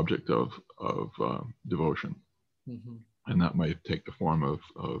an object of devotion. Mm-hmm. And that might take the form of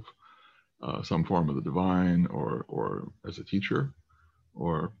some form of the divine, or as a teacher,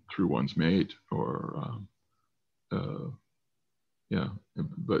 or through one's mate, or yeah,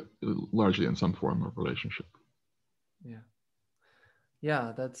 but largely in some form of relationship.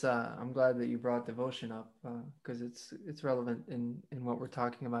 Yeah, that's. I'm glad that you brought devotion up, because it's relevant in what we're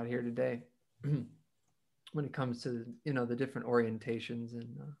talking about here today, when it comes to the different orientations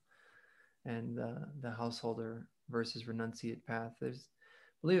and the householder versus renunciate path. There's,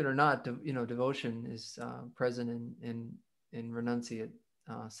 believe it or not, devotion is present in renunciate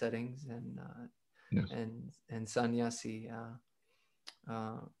settings, and yes. and sannyasi,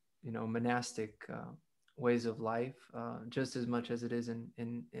 monastic ways of life, just as much as it is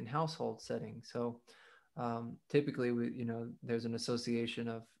in household settings. So typically, there's an association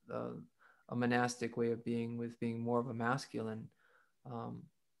of a monastic way of being with being more of a masculine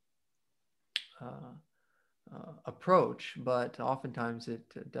approach, but oftentimes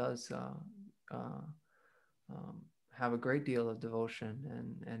it does have a great deal of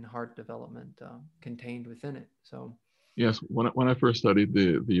devotion and heart development contained within it. So yes, when I first studied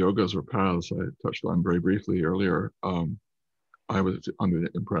the yogas or paths I touched on very briefly earlier, I was under the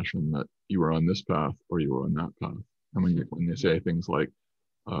impression that you were on this path or you were on that path. And when they say things like,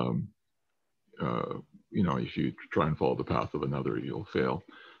 if you try and follow the path of another, you'll fail.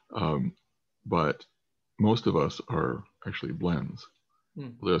 But most of us are actually blends.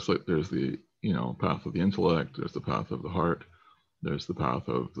 There's the path of the intellect, there's the path of the heart, there's the path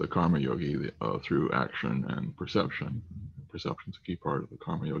of the karma yogi through action and perception. Perception's a key part of the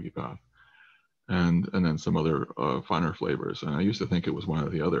karma yogi path, and then some other finer flavors. And I used to think it was one or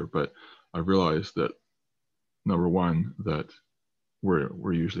the other, but I've realized that, number one, that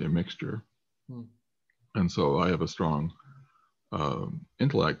we're usually a mixture. And so I have a strong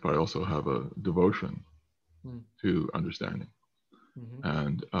intellect, but I also have a devotion to understanding.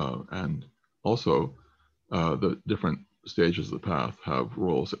 And also the different stages of the path have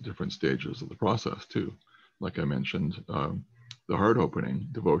roles at different stages of the process too. Like I mentioned, the heart opening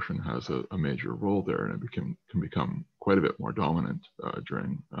devotion has a major role there, and it can become quite a bit more dominant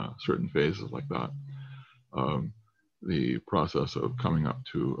during certain phases like that. The process of coming up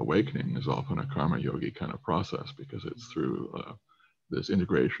to awakening is often a karma yogi kind of process, because it's through this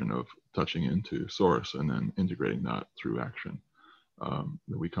integration of touching into source and then integrating that through action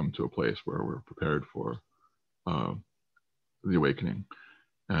that we come to a place where we're prepared for the awakening.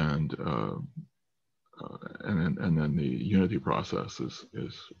 And then the unity process is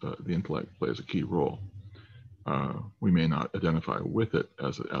the intellect plays a key role. We may not identify with it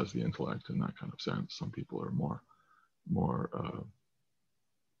as the intellect in that kind of sense. Some people are more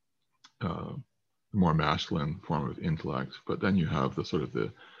masculine form of intellect, but then you have the sort of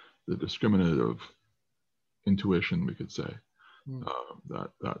the discriminative intuition, we could say,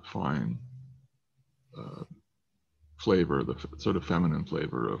 that fine flavor, the sort of feminine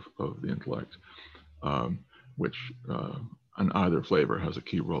flavor of the intellect, which and either flavor has a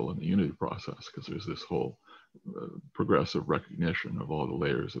key role in the unity process, because there's this whole progressive recognition of all the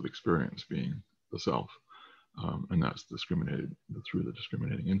layers of experience being the self, and that's discriminated through the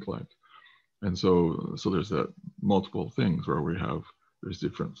discriminating intellect. And so there's that multiple things where there's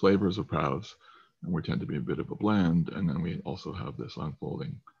different flavors of paths, and we tend to be a bit of a blend, and then we also have this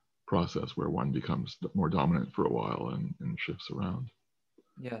unfolding process where one becomes more dominant for a while and shifts around.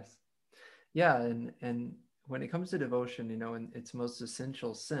 Yes. Yeah, and when it comes to devotion, in its most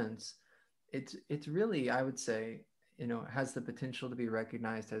essential sense, it's really, I would say, has the potential to be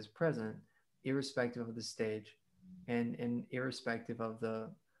recognized as present, irrespective of the stage, and irrespective of the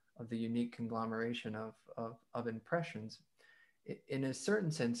unique conglomeration of impressions. In a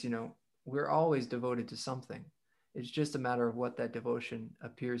certain sense, we're always devoted to something. It's just a matter of what that devotion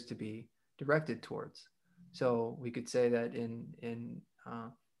appears to be directed towards. So we could say that in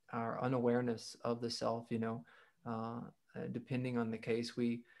our unawareness of the self, depending on the case,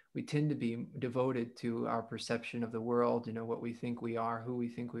 we tend to be devoted to our perception of the world, what we think we are, who we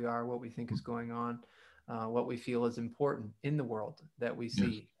think we are, what we think is going on, what we feel is important in the world that we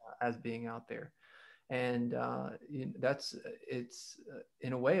see as being out there. And it's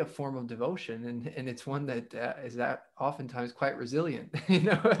in a way a form of devotion, and it's one that is oftentimes quite resilient.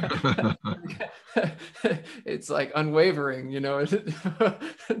 It's like unwavering,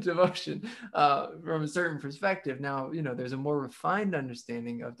 devotion from a certain perspective. Now, there's a more refined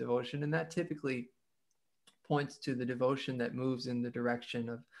understanding of devotion, and that typically points to the devotion that moves in the direction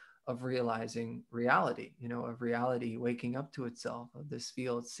of realizing reality, of reality waking up to itself, of this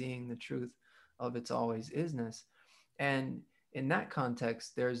field seeing the truth of its always isness. And in that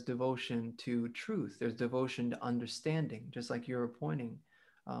context, there's devotion to truth. There's devotion to understanding, just like you were pointing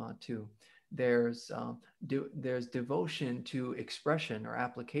to. There's devotion to expression or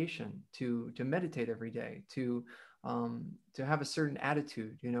application, to meditate every day, to have a certain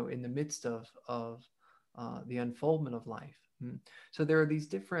attitude, in the midst of the unfoldment of life. So there are these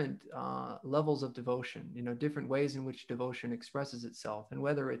different levels of devotion, different ways in which devotion expresses itself, and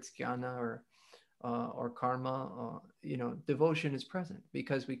whether it's jnana or karma, devotion is present,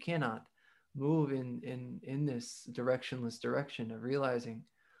 because we cannot move in this directionless direction of realizing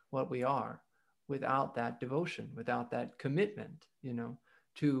what we are without that devotion, without that commitment,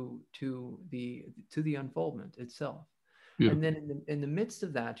 to the unfoldment itself. Beautiful. And then in the midst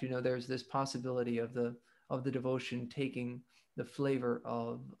of that, there's this possibility of the devotion taking the flavor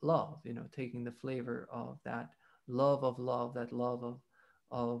of love, taking the flavor of that love of love, that love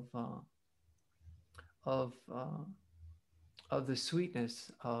of the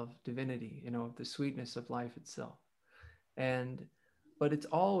sweetness of divinity, of the sweetness of life itself. But it's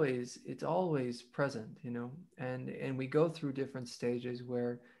always present, and we go through different stages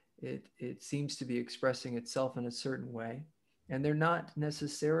where it seems to be expressing itself in a certain way, and they're not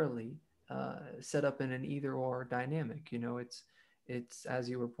necessarily set up in an either or dynamic. It's as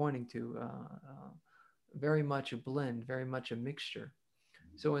you were pointing to, very much a blend, very much a mixture.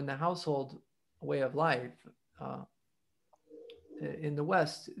 So in the household way of life, in the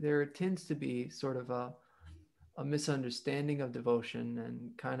West, there tends to be sort of a misunderstanding of devotion,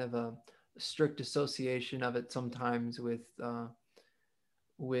 and kind of a strict association of it sometimes with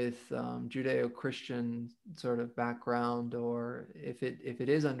Judeo-Christian sort of background, or if it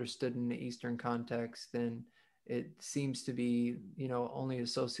is understood in the Eastern context, then it seems to be only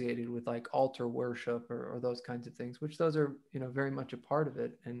associated with like altar worship or those kinds of things, which those are very much a part of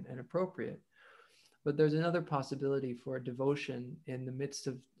it and appropriate. But there's another possibility for devotion in the midst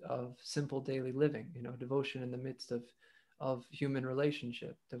of simple daily living, devotion in the midst of human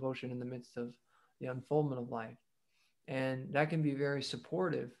relationship, devotion in the midst of the unfoldment of life. And that can be very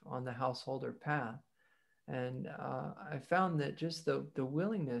supportive on the householder path. And I found that just the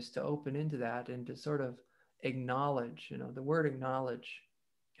willingness to open into that and to sort of acknowledge, the word acknowledge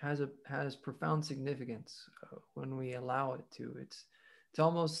has profound significance when we allow it to. It's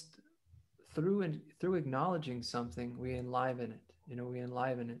almost through acknowledging something, we enliven it. We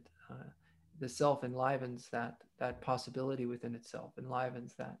enliven it. The self enlivens that possibility within itself,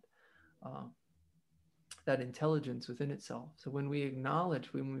 enlivens that intelligence within itself. So when we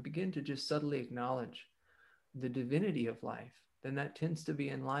begin to just subtly acknowledge the divinity of life, then that tends to be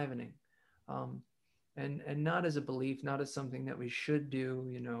enlivening, and not as a belief, not as something that we should do,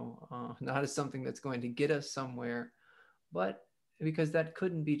 not as something that's going to get us somewhere, but because that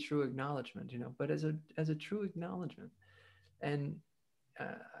couldn't be true acknowledgement, but as a true acknowledgement. And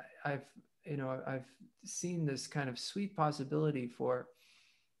I've seen this kind of sweet possibility for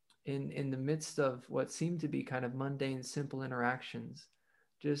in the midst of what seem to be kind of mundane, simple interactions,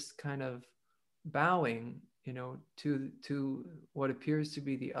 just kind of bowing, to what appears to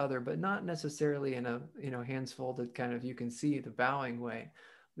be the other, but not necessarily in a, hands folded kind of, you can see the bowing way,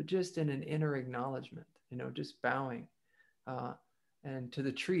 but just in an inner acknowledgement, just bowing. And to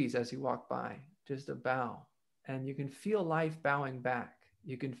the trees as you walk by, just a bow. And you can feel life bowing back.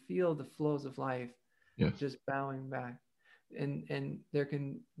 You can feel the flows of life, yes, just bowing back. And there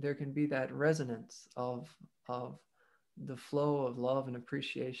can be that resonance of the flow of love and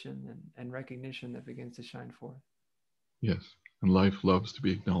appreciation and recognition that begins to shine forth. Yes, and life loves to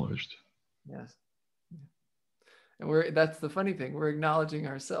be acknowledged. Yes. And that's the funny thing, we're acknowledging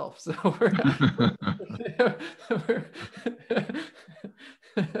ourselves. So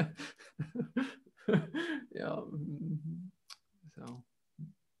yeah. So,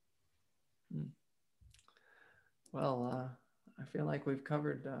 well, I feel like we've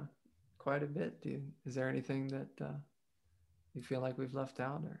covered quite a bit. Is there anything that you feel like we've left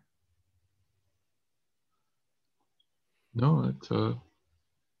out, or? No, it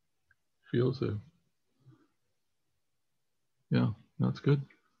feels a. Yeah, that's good.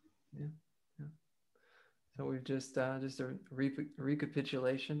 Yeah. So we've just a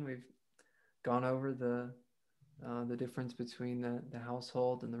recapitulation. We've gone over the difference between the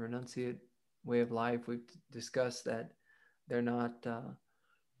household and the renunciate way of life. We've discussed that they're not,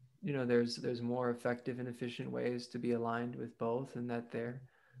 there's more effective and efficient ways to be aligned with both, and that they're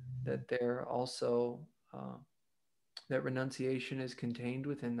also that renunciation is contained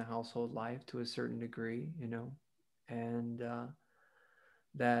within the household life to a certain degree, and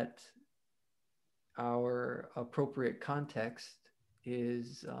that our appropriate context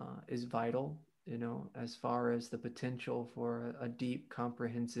is vital, as far as the potential for a deep,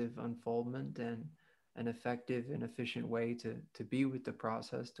 comprehensive unfoldment and an effective and efficient way to be with the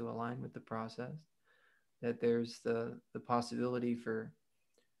process, to align with the process. That there's the possibility for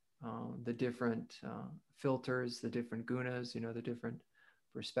the different filters, the different gunas, the different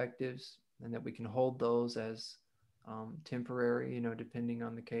perspectives, and that we can hold those as temporary, depending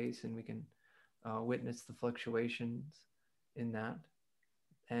on the case, and we can witness the fluctuations in that.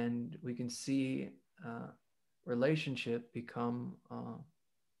 And we can see relationship become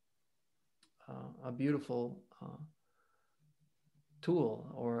a beautiful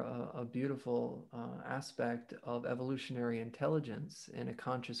tool, or a beautiful aspect of evolutionary intelligence in a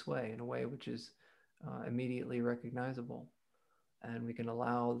conscious way, in a way which is immediately recognizable. And we can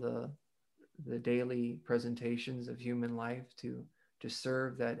allow the daily presentations of human life to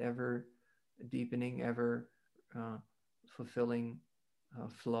serve that ever deepening, ever fulfilling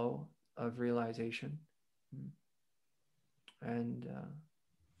flow of realization. And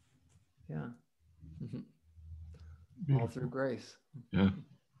yeah. All through grace. Yeah.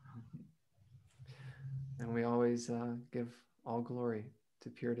 And we always give all glory to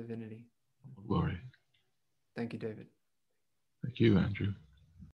pure divinity. Glory. Thank you, David. Thank you, Andrew.